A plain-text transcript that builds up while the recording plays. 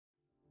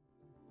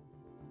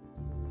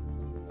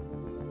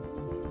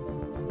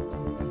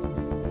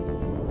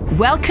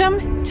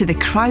Welcome to The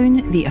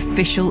Crown, the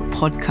official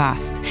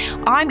podcast.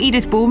 I'm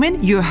Edith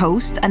Bowman, your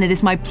host, and it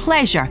is my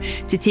pleasure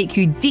to take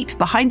you deep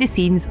behind the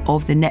scenes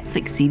of the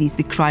Netflix series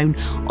The Crown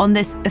on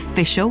this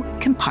official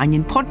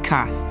companion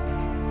podcast.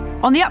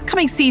 On the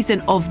upcoming season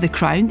of The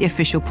Crown, the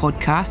official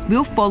podcast,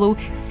 we'll follow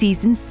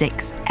season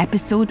 6,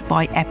 episode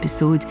by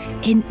episode,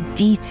 in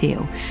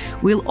detail.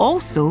 We'll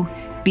also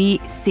be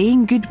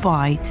saying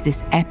goodbye to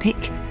this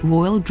epic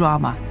royal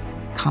drama.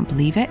 Can't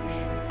believe it,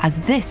 as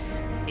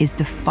this is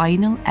the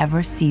final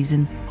ever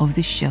season of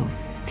the show.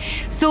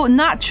 So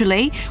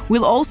naturally,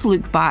 we'll also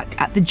look back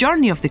at the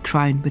journey of The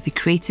Crown with the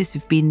creators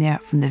who've been there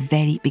from the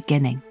very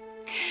beginning.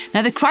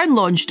 Now, The Crown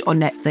launched on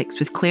Netflix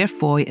with Claire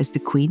Foy as the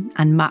Queen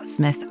and Matt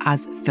Smith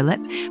as Philip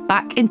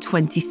back in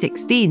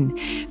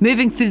 2016.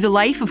 Moving through the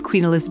life of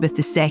Queen Elizabeth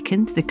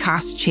II, the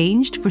cast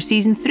changed for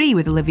season 3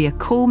 with Olivia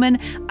Colman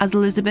as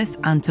Elizabeth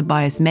and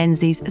Tobias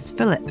Menzies as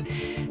Philip.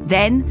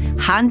 Then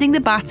handing the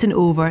baton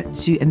over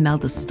to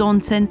Imelda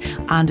Staunton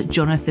and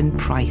Jonathan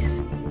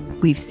Pryce.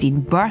 We've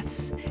seen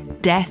births,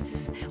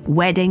 deaths,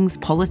 weddings,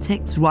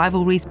 politics,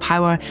 rivalries,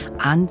 power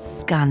and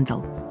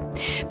scandal.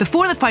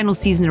 Before the final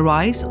season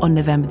arrives on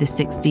November the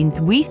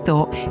 16th, we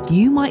thought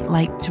you might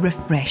like to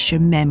refresh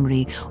your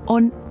memory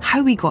on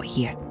how we got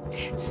here.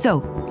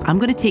 So I'm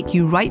going to take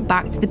you right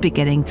back to the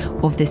beginning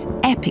of this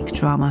epic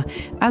drama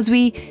as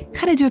we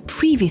kind of do a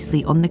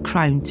previously on The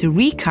Crown to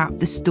recap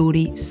the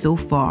story so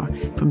far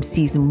from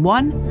season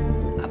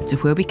 1 up to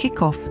where we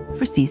kick off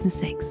for season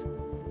 6.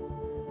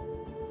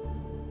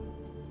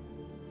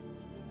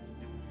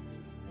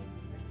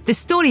 The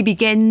story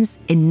begins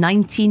in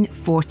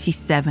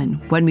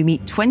 1947 when we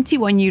meet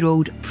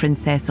 21-year-old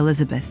Princess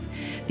Elizabeth,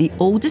 the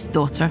oldest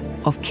daughter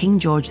of King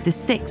George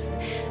VI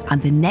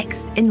and the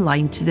next in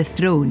line to the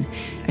throne,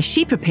 as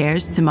she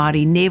prepares to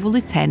marry Naval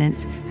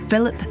Lieutenant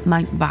Philip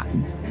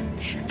Mountbatten.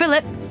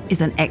 Philip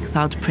is an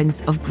exiled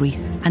prince of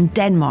Greece and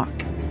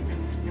Denmark.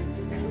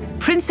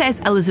 Princess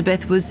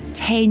Elizabeth was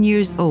 10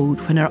 years old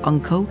when her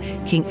uncle,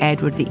 King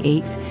Edward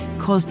VIII,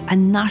 caused a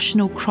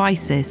national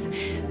crisis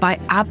by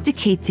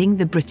abdicating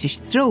the British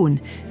throne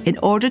in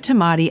order to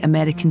marry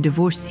American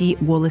divorcee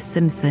Wallis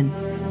Simpson.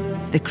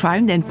 The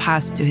crown then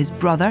passed to his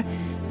brother,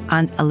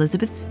 and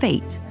Elizabeth's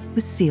fate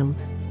was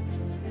sealed.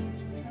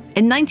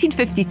 In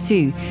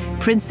 1952,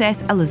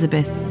 Princess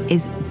Elizabeth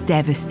is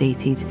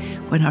devastated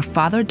when her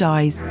father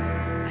dies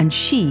and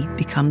she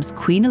becomes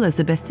Queen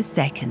Elizabeth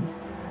II.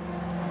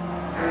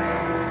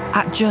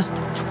 At just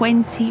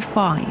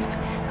 25,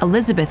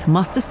 Elizabeth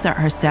must assert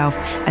herself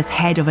as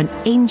head of an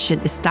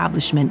ancient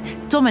establishment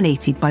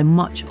dominated by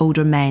much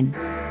older men.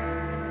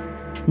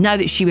 Now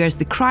that she wears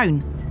the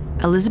crown,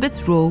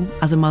 Elizabeth's role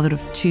as a mother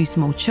of 2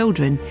 small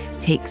children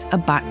takes a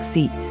back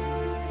seat.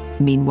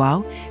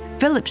 Meanwhile,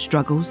 Philip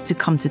struggles to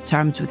come to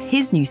terms with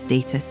his new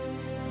status,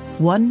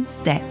 one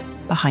step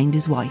behind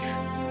his wife.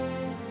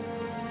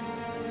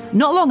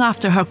 Not long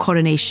after her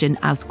coronation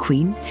as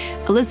Queen,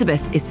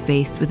 Elizabeth is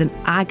faced with an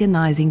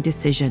agonising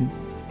decision.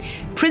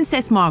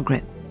 Princess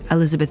Margaret,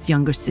 Elizabeth's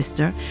younger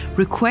sister,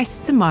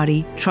 requests to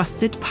marry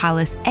trusted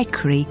palace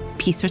equerry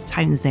Peter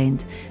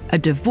Townsend, a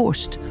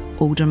divorced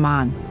older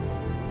man.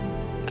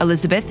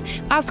 Elizabeth,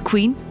 as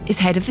Queen, is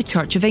head of the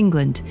Church of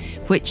England,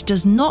 which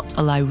does not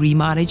allow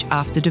remarriage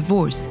after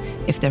divorce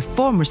if their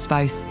former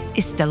spouse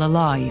is still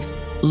alive.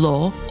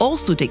 Law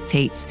also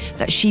dictates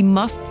that she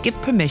must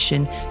give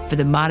permission for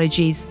the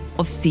marriages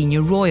of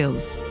senior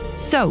royals.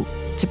 So,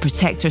 to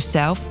protect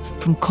herself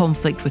from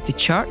conflict with the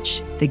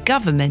Church, the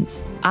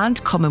government,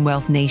 and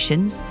Commonwealth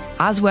nations,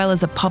 as well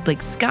as a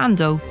public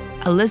scandal,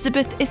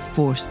 Elizabeth is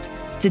forced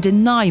to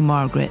deny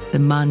Margaret the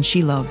man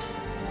she loves.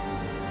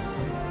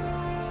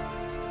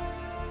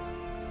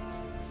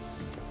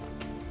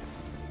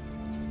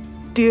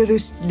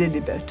 Dearest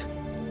Lilibet,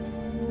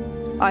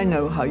 I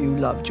know how you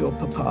loved your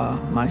papa,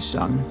 my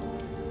son,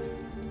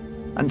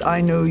 and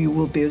I know you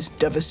will be as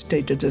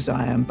devastated as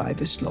I am by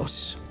this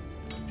loss.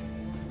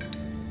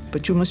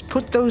 But you must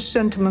put those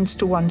sentiments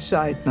to one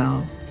side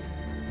now,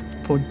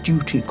 for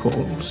duty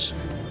calls.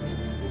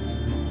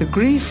 The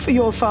grief for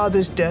your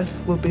father's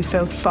death will be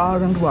felt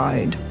far and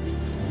wide.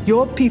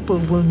 Your people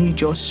will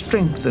need your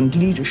strength and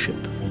leadership.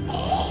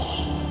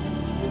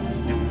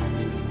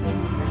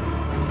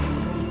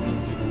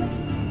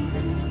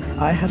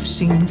 I have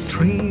seen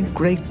 3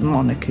 great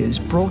monarchies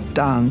brought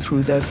down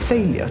through their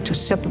failure to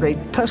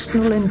separate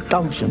personal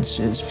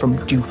indulgences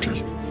from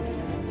duty.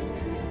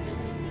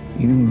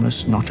 You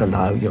must not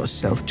allow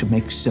yourself to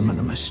make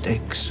similar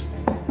mistakes.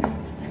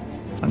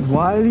 And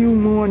while you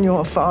mourn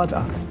your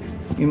father,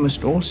 you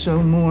must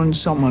also mourn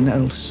someone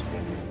else.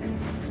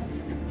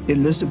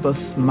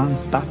 Elizabeth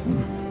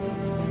Mountbatten.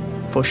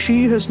 For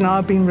she has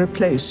now been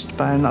replaced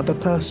by another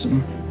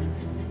person,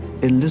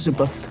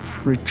 Elizabeth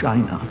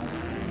Regina.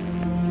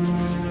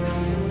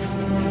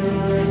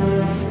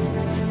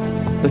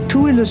 The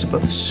 2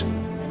 Elizabeths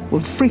will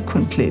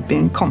frequently be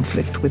in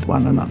conflict with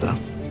one another.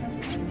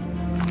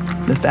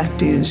 The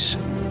fact is,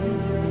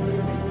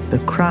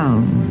 the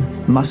crown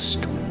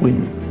must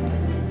win.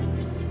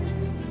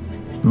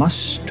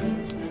 Must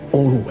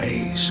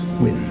always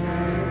win.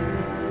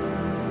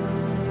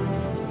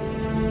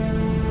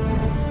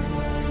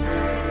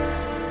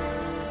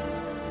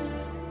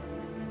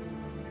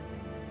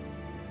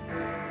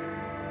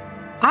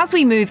 As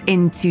we move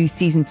into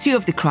season 2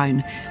 of The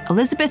Crown,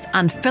 Elizabeth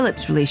and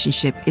Philip's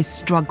relationship is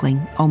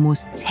struggling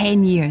almost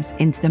 10 years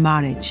into the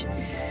marriage.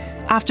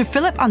 After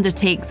Philip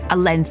undertakes a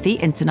lengthy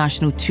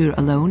international tour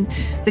alone,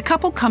 the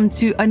couple come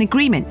to an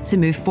agreement to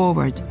move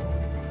forward.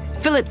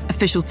 Philip's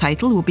official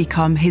title will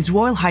become His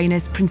Royal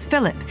Highness Prince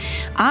Philip,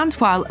 and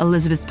while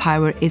Elizabeth's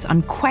power is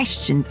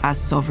unquestioned as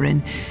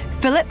sovereign,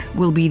 Philip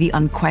will be the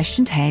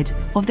unquestioned head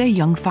of their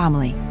young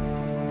family.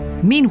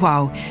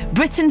 Meanwhile,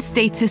 Britain's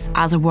status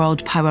as a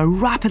world power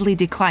rapidly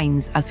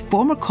declines as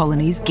former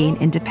colonies gain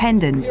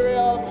independence.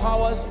 Imperial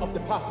powers of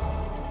the past.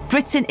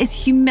 Britain is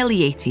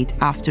humiliated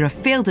after a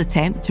failed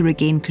attempt to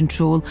regain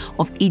control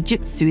of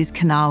Egypt's Suez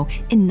Canal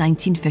in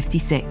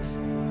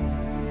 1956.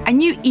 A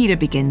new era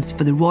begins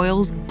for the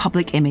royals'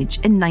 public image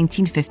in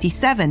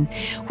 1957,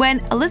 when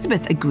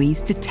Elizabeth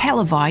agrees to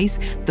televise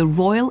the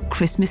royal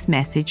Christmas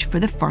message for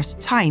the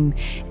first time,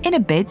 in a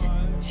bid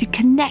to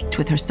connect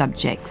with her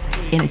subjects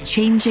in a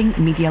changing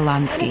media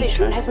landscape.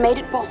 Television has made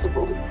it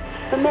possible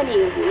for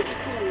many of you to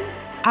see me.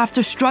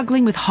 After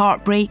struggling with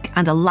heartbreak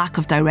and a lack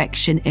of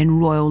direction in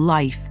royal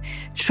life,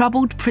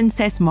 troubled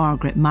Princess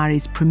Margaret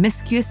marries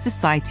promiscuous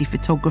society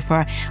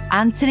photographer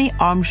Anthony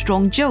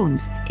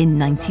Armstrong-Jones in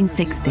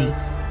 1960.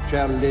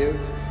 Shall live.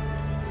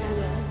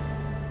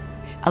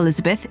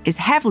 Elizabeth is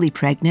heavily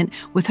pregnant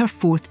with her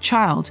 4th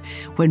child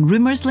when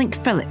rumours link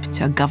Philip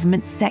to a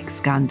government sex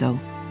scandal.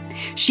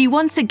 She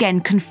once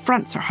again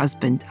confronts her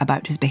husband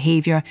about his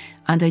behaviour,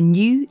 and a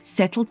new,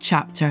 settled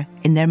chapter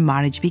in their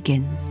marriage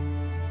begins.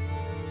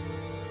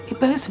 We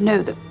both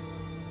know that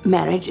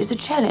marriage is a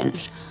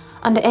challenge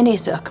under any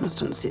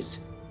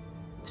circumstances,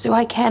 so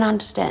I can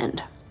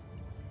understand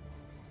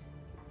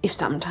if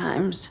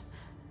sometimes,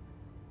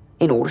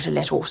 in order to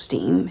let off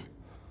steam,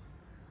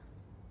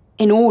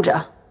 in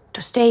order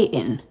to stay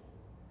in,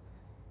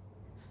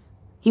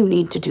 you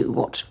need to do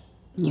what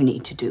you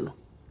need to do.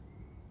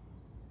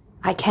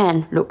 I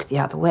can look the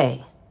other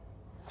way.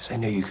 Yes, I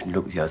know you can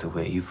look the other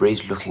way. You've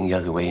raised looking the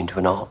other way into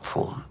an art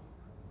form.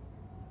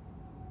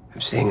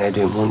 I'm saying I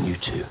don't want you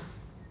to.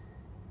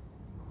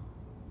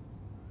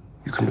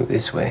 You can look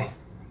this way.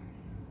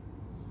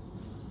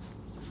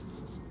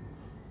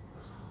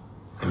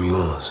 I'm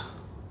yours.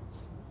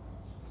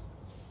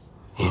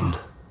 In.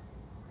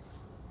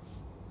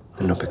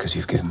 And not because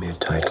you've given me a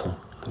title,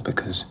 not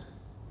because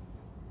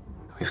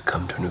we've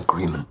come to an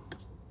agreement.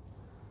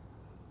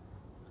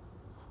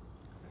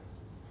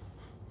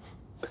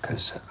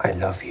 Because I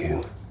love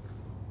you.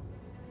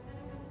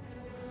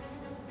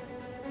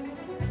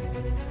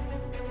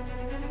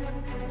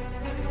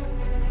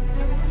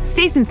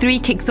 Season 3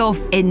 kicks off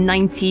in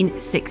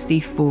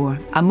 1964,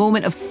 a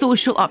moment of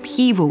social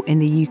upheaval in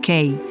the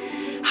UK.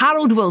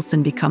 Harold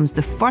Wilson becomes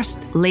the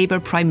first Labour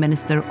Prime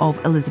Minister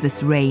of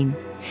Elizabeth's reign.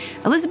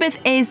 Elizabeth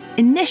is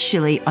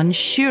initially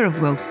unsure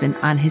of Wilson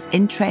and his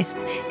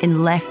interest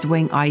in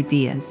left-wing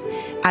ideas,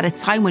 at a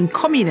time when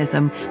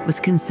communism was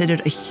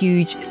considered a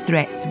huge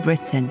threat to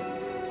Britain.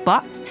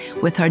 But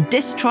with her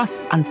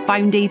distrust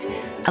unfounded,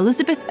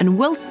 Elizabeth and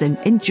Wilson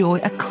enjoy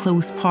a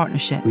close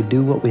partnership. We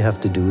do what we have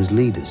to do as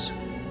leaders.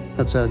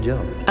 That's our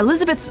job.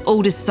 Elizabeth's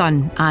oldest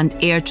son and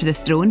heir to the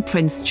throne,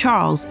 Prince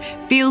Charles,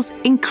 feels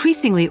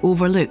increasingly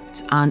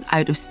overlooked and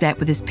out of step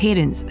with his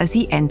parents as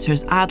he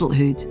enters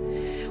adulthood.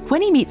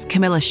 When he meets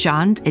Camilla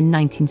Shand in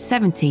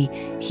 1970,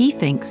 he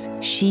thinks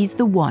she's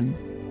the one.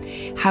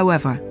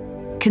 However,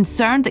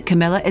 concerned that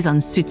Camilla is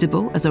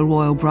unsuitable as a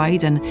royal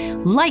bride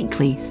and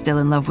likely still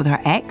in love with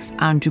her ex,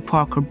 Andrew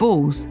Parker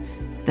Bowles,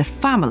 the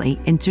family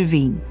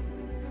intervene.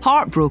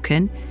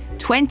 Heartbroken,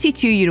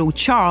 22-year-old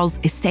Charles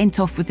is sent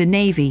off with the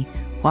Navy,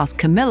 whilst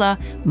Camilla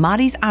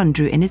marries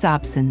Andrew in his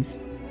absence.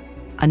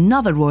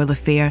 Another royal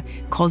affair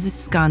causes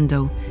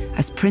scandal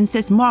as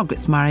Princess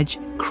Margaret's marriage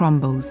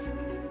crumbles.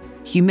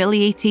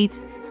 Humiliated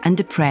and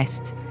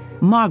depressed,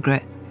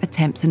 Margaret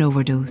attempts an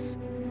overdose.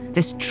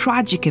 This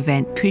tragic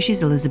event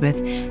pushes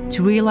Elizabeth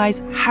to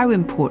realise how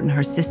important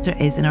her sister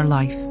is in her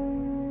life.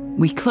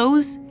 We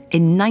close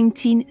in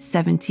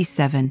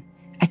 1977.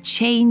 A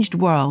changed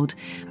world,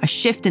 a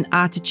shift in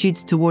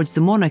attitudes towards the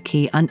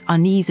monarchy and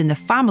unease in the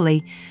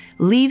family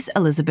leaves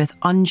Elizabeth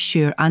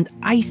unsure and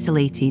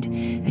isolated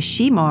as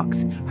she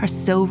marks her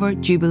Silver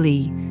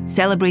Jubilee,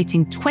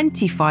 celebrating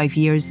 25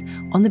 years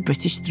on the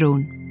British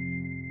throne.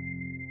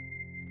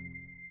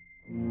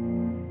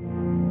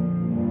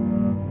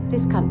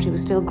 This country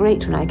was still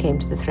great when I came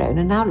to the throne,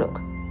 and now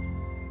look.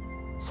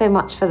 So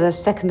much for the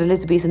second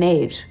Elizabethan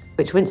age,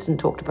 which Winston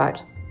talked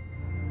about.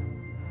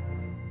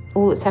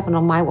 All that's happened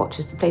on my watch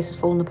is the place has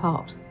fallen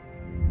apart.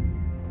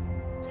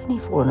 It's only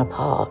fallen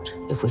apart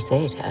if we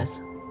say it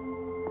has.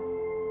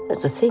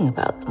 That's the thing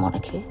about the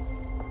monarchy.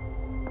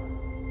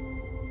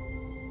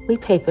 We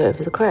paper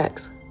over the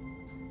cracks.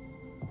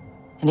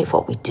 And if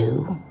what we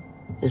do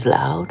is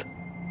loud,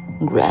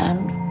 and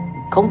grand,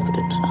 and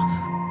confident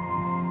enough,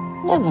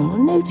 no one will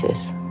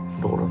notice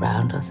that all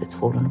around us it's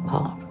fallen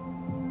apart.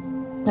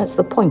 That's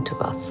the point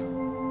of us.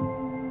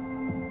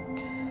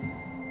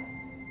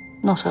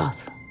 Not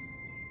us.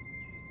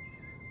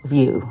 Of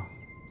you.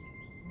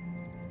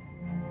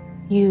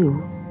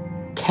 You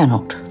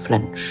cannot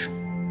flinch.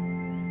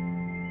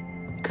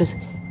 Because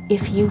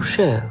if you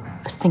show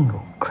a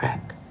single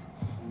crack,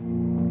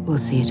 we'll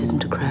see it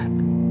isn't a crack,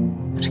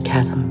 but a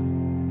chasm,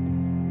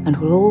 and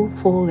we'll all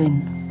fall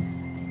in.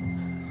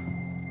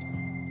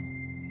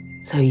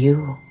 So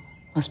you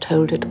must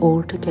hold it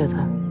all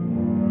together.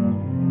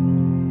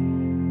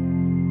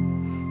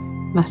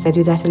 Must I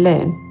do that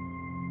alone?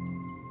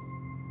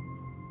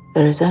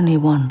 There is only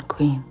one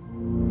queen.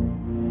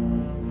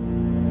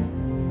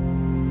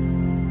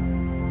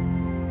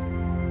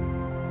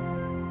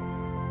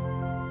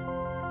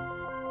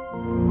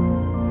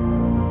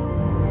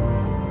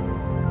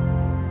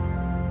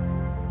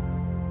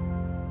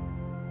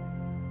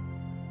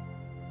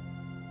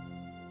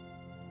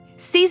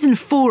 Season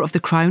 4 of The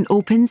Crown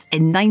opens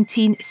in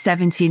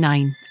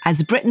 1979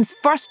 as Britain's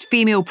first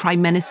female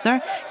Prime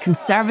Minister,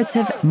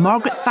 Conservative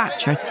Margaret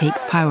Thatcher,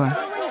 takes power.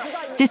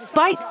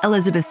 Despite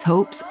Elizabeth's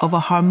hopes of a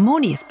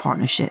harmonious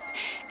partnership,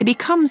 it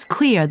becomes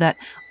clear that,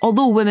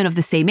 although women of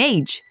the same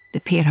age, the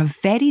pair have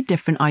very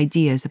different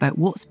ideas about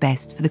what's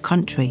best for the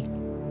country.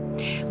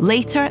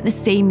 Later the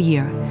same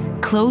year,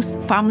 close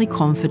family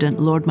confidant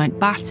Lord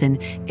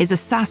Mountbatten is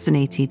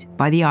assassinated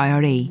by the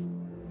IRA.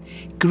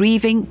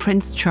 Grieving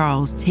Prince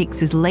Charles takes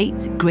his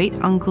late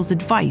great-uncle's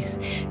advice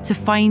to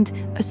find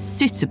a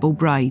suitable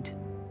bride.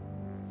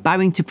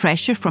 Bowing to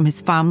pressure from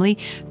his family,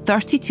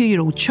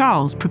 32-year-old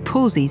Charles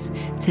proposes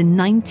to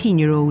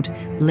 19-year-old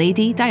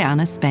Lady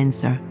Diana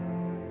Spencer.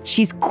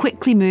 She's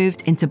quickly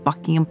moved into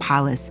Buckingham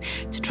Palace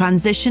to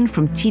transition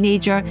from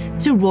teenager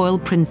to royal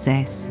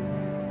princess.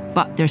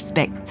 But their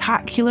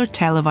spectacular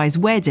televised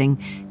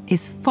wedding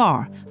is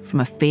far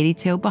from a fairy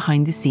tale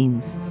behind the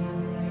scenes.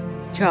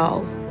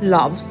 Charles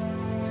loves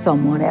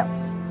someone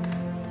else.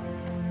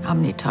 How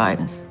many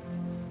times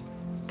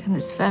can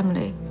this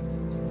family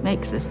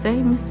make the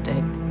same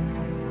mistake?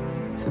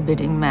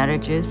 Forbidding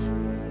marriages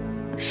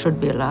that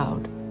should be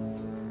allowed,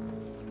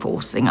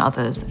 forcing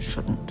others that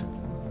shouldn't,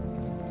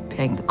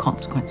 paying the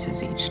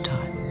consequences each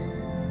time.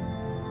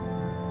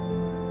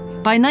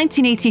 By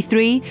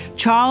 1983,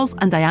 Charles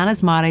and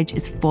Diana's marriage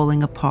is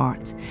falling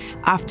apart.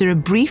 After a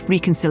brief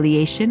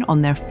reconciliation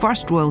on their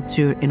first royal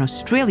tour in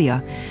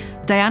Australia,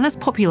 Diana's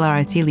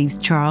popularity leaves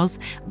Charles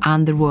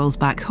and the royals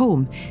back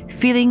home,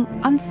 feeling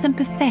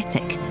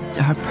unsympathetic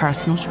to her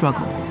personal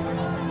struggles.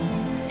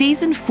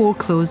 Season 4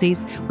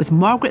 closes with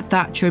Margaret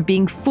Thatcher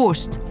being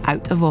forced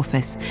out of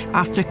office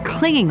after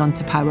clinging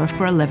onto power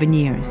for 11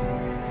 years.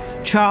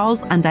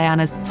 Charles and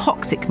Diana's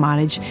toxic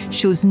marriage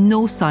shows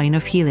no sign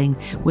of healing,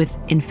 with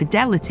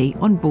infidelity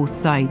on both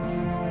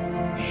sides.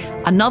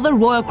 Another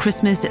royal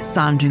Christmas at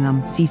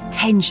Sandringham sees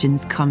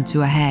tensions come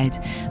to a head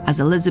as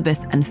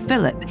Elizabeth and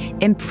Philip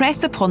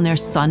impress upon their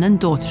son and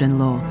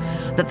daughter-in-law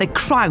that the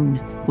crown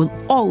will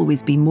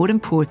always be more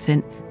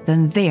important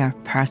than their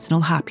personal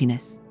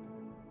happiness.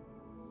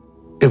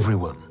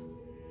 Everyone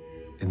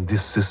in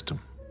this system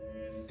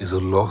is a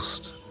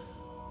lost,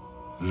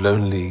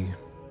 lonely,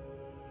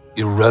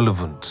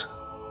 irrelevant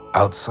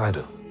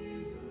outsider.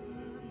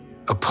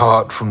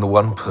 Apart from the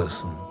one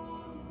person,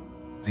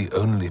 the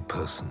only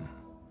person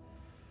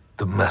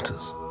that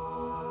matters.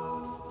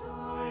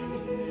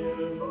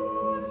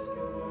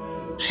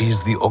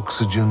 She's the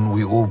oxygen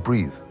we all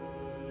breathe,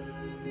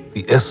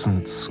 the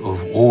essence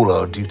of all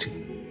our duty.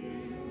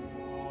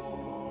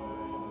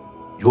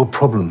 Your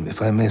problem,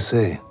 if I may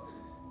say,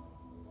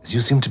 is you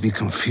seem to be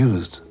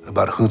confused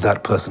about who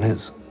that person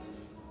is.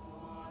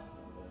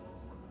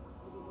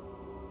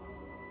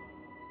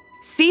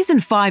 Season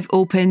 5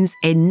 opens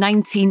in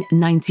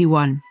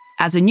 1991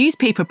 as a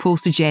newspaper poll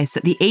suggests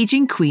that the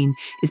ageing Queen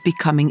is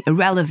becoming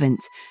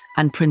irrelevant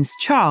and Prince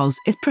Charles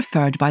is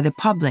preferred by the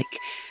public,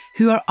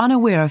 who are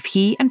unaware of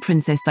he and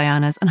Princess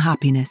Diana's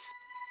unhappiness.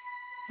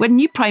 When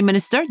new Prime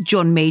Minister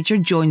John Major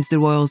joins the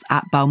royals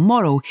at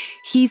Balmoral,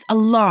 he's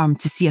alarmed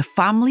to see a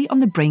family on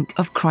the brink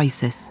of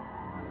crisis.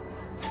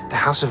 The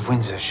House of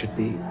Windsor should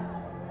be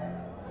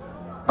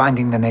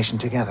binding the nation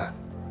together,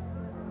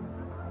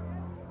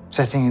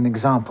 setting an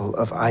example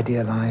of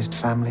idealized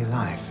family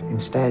life.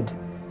 Instead,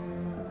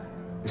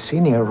 the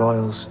senior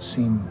royals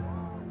seem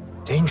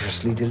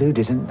dangerously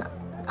deluded and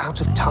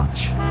out of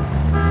touch.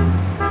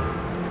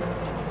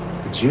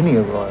 The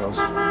junior royals,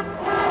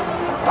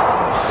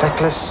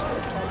 feckless,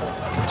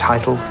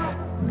 entitled,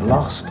 and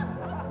lost.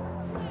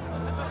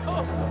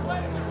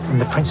 And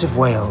the Prince of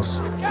Wales,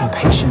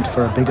 impatient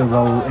for a bigger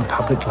role in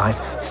public life,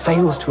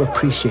 fails to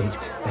appreciate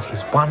that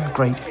his one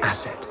great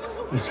asset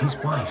is his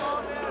wife.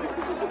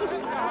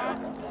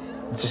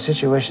 It's a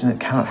situation that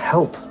cannot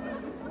help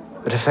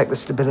but affect the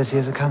stability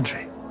of the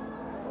country.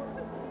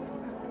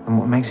 And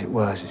what makes it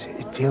worse is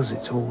it feels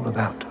it's all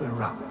about to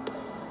erupt.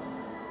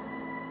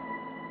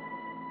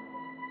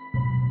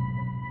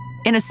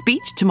 In a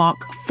speech to mark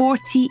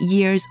 40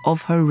 years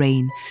of her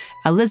reign,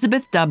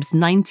 Elizabeth dubs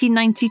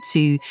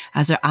 1992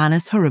 as her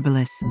Annus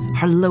Horribilis,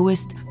 her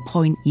lowest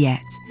point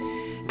yet.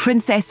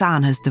 Princess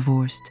Anne has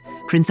divorced.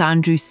 Prince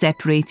Andrew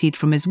separated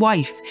from his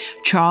wife.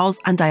 Charles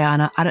and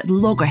Diana are at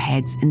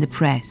loggerheads in the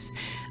press.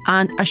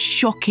 And a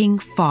shocking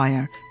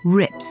fire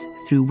rips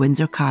through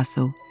Windsor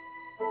Castle.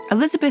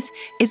 Elizabeth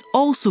is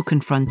also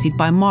confronted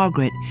by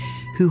Margaret,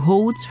 who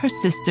holds her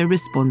sister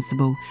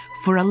responsible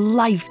for a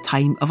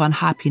lifetime of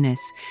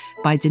unhappiness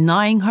by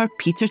denying her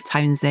Peter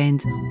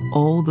Townsend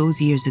all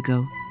those years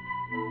ago.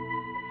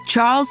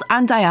 Charles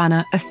and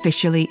Diana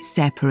officially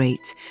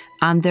separate,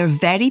 and their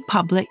very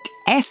public,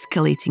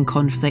 escalating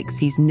conflict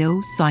sees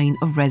no sign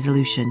of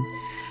resolution,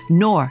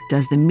 nor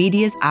does the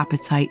media's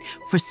appetite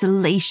for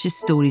salacious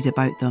stories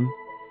about them.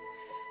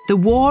 The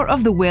War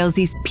of the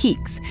Walesies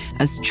peaks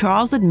as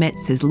Charles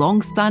admits his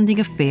long-standing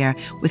affair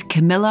with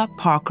Camilla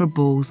Parker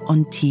Bowles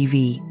on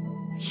TV.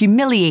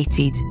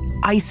 Humiliated,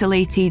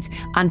 isolated,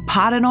 and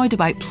paranoid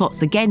about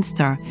plots against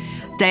her,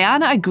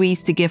 Diana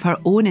agrees to give her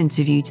own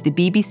interview to the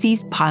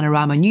BBC's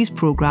Panorama news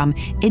programme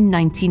in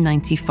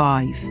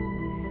 1995.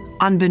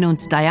 Unbeknown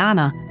to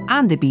Diana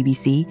and the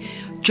BBC,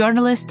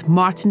 journalist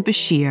Martin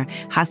Bashir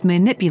has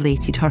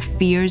manipulated her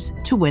fears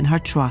to win her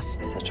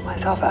trust. I said to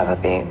myself, ever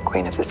being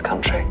queen of this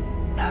country?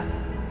 No.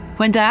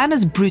 When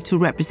Diana's brutal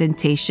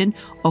representation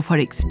of her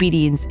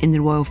experience in the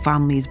royal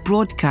family is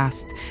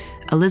broadcast,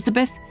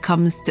 Elizabeth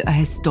comes to a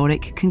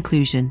historic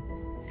conclusion.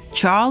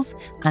 Charles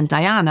and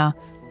Diana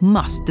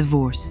must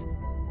divorce.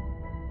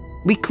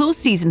 We close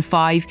season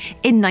 5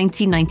 in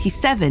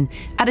 1997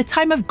 at a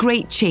time of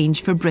great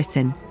change for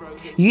Britain.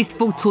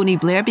 Youthful Tony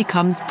Blair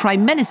becomes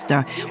Prime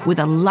Minister with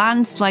a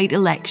landslide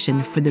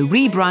election for the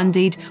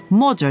rebranded,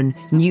 modern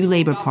New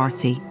Labour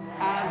Party.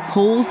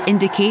 Polls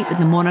indicate that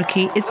the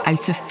monarchy is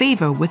out of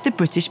favour with the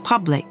British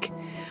public,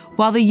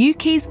 while the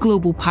UK's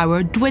global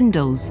power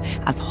dwindles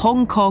as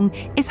Hong Kong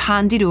is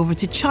handed over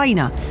to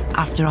China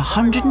after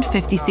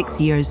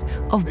 156 years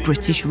of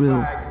British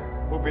rule.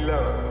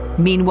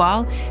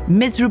 Meanwhile,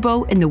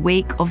 miserable in the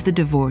wake of the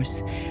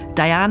divorce,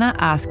 Diana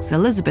asks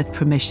Elizabeth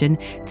permission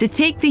to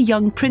take the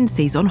young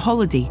princes on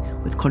holiday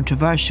with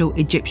controversial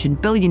Egyptian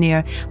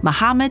billionaire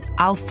Mohammed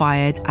Al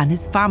Fayed and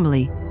his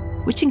family,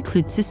 which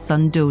includes his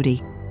son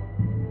Dodi.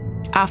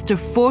 After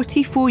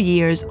 44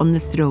 years on the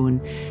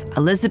throne,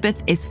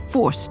 Elizabeth is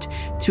forced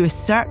to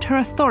assert her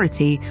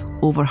authority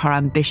over her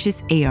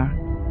ambitious heir.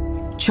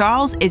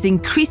 Charles is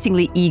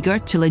increasingly eager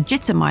to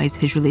legitimise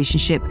his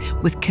relationship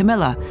with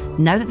Camilla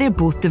now that they're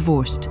both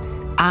divorced,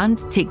 and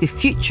take the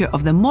future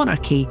of the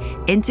monarchy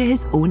into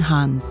his own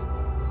hands.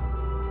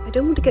 I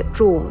don't want to get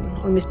drawn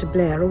on Mr.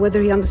 Blair or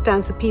whether he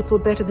understands the people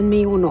better than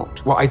me or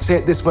not. Well, I'd say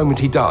at this moment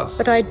he does.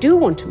 But I do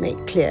want to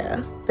make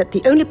clear that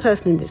the only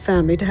person in this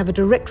family to have a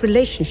direct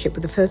relationship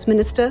with the First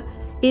Minister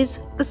is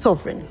the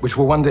Sovereign. Which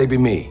will one day be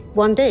me.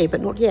 One day, but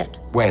not yet.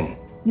 When?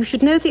 You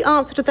should know the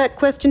answer to that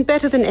question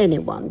better than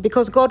anyone,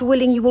 because God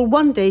willing, you will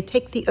one day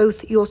take the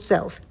oath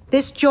yourself.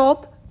 This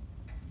job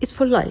is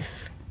for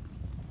life.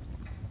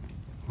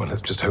 Well,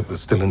 let's just hope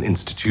there's still an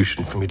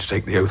institution for me to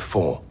take the oath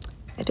for.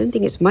 I don't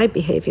think it's my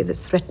behaviour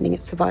that's threatening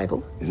its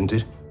survival. Isn't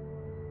it?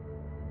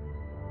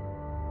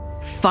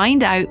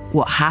 Find out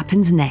what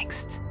happens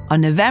next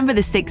on November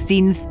the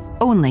 16th,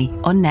 only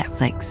on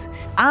Netflix.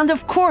 And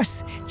of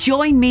course,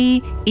 join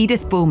me,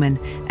 Edith Bowman,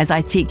 as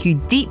I take you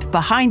deep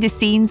behind the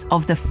scenes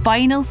of the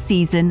final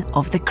season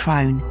of The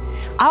Crown.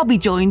 I'll be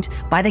joined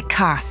by the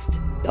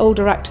cast.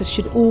 Older actors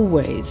should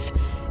always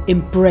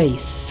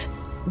embrace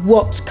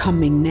what's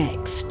coming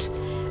next.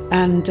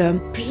 And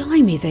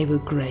blimey, they were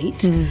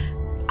great.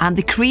 And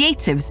the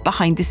creatives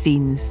behind the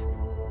scenes.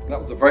 That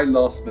was a very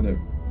last minute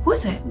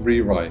Was it?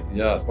 rewrite.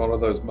 Yeah, one of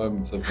those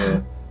moments of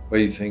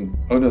where you think,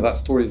 oh no, that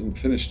story isn't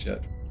finished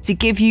yet. To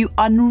give you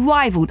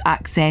unrivaled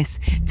access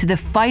to the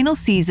final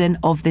season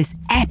of this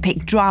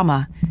epic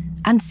drama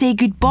and say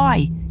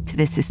goodbye to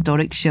this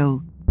historic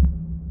show.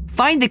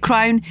 Find The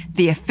Crown,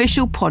 the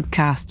official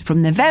podcast,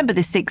 from November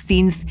the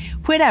 16th,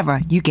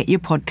 wherever you get your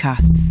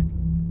podcasts.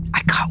 I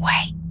can't wait.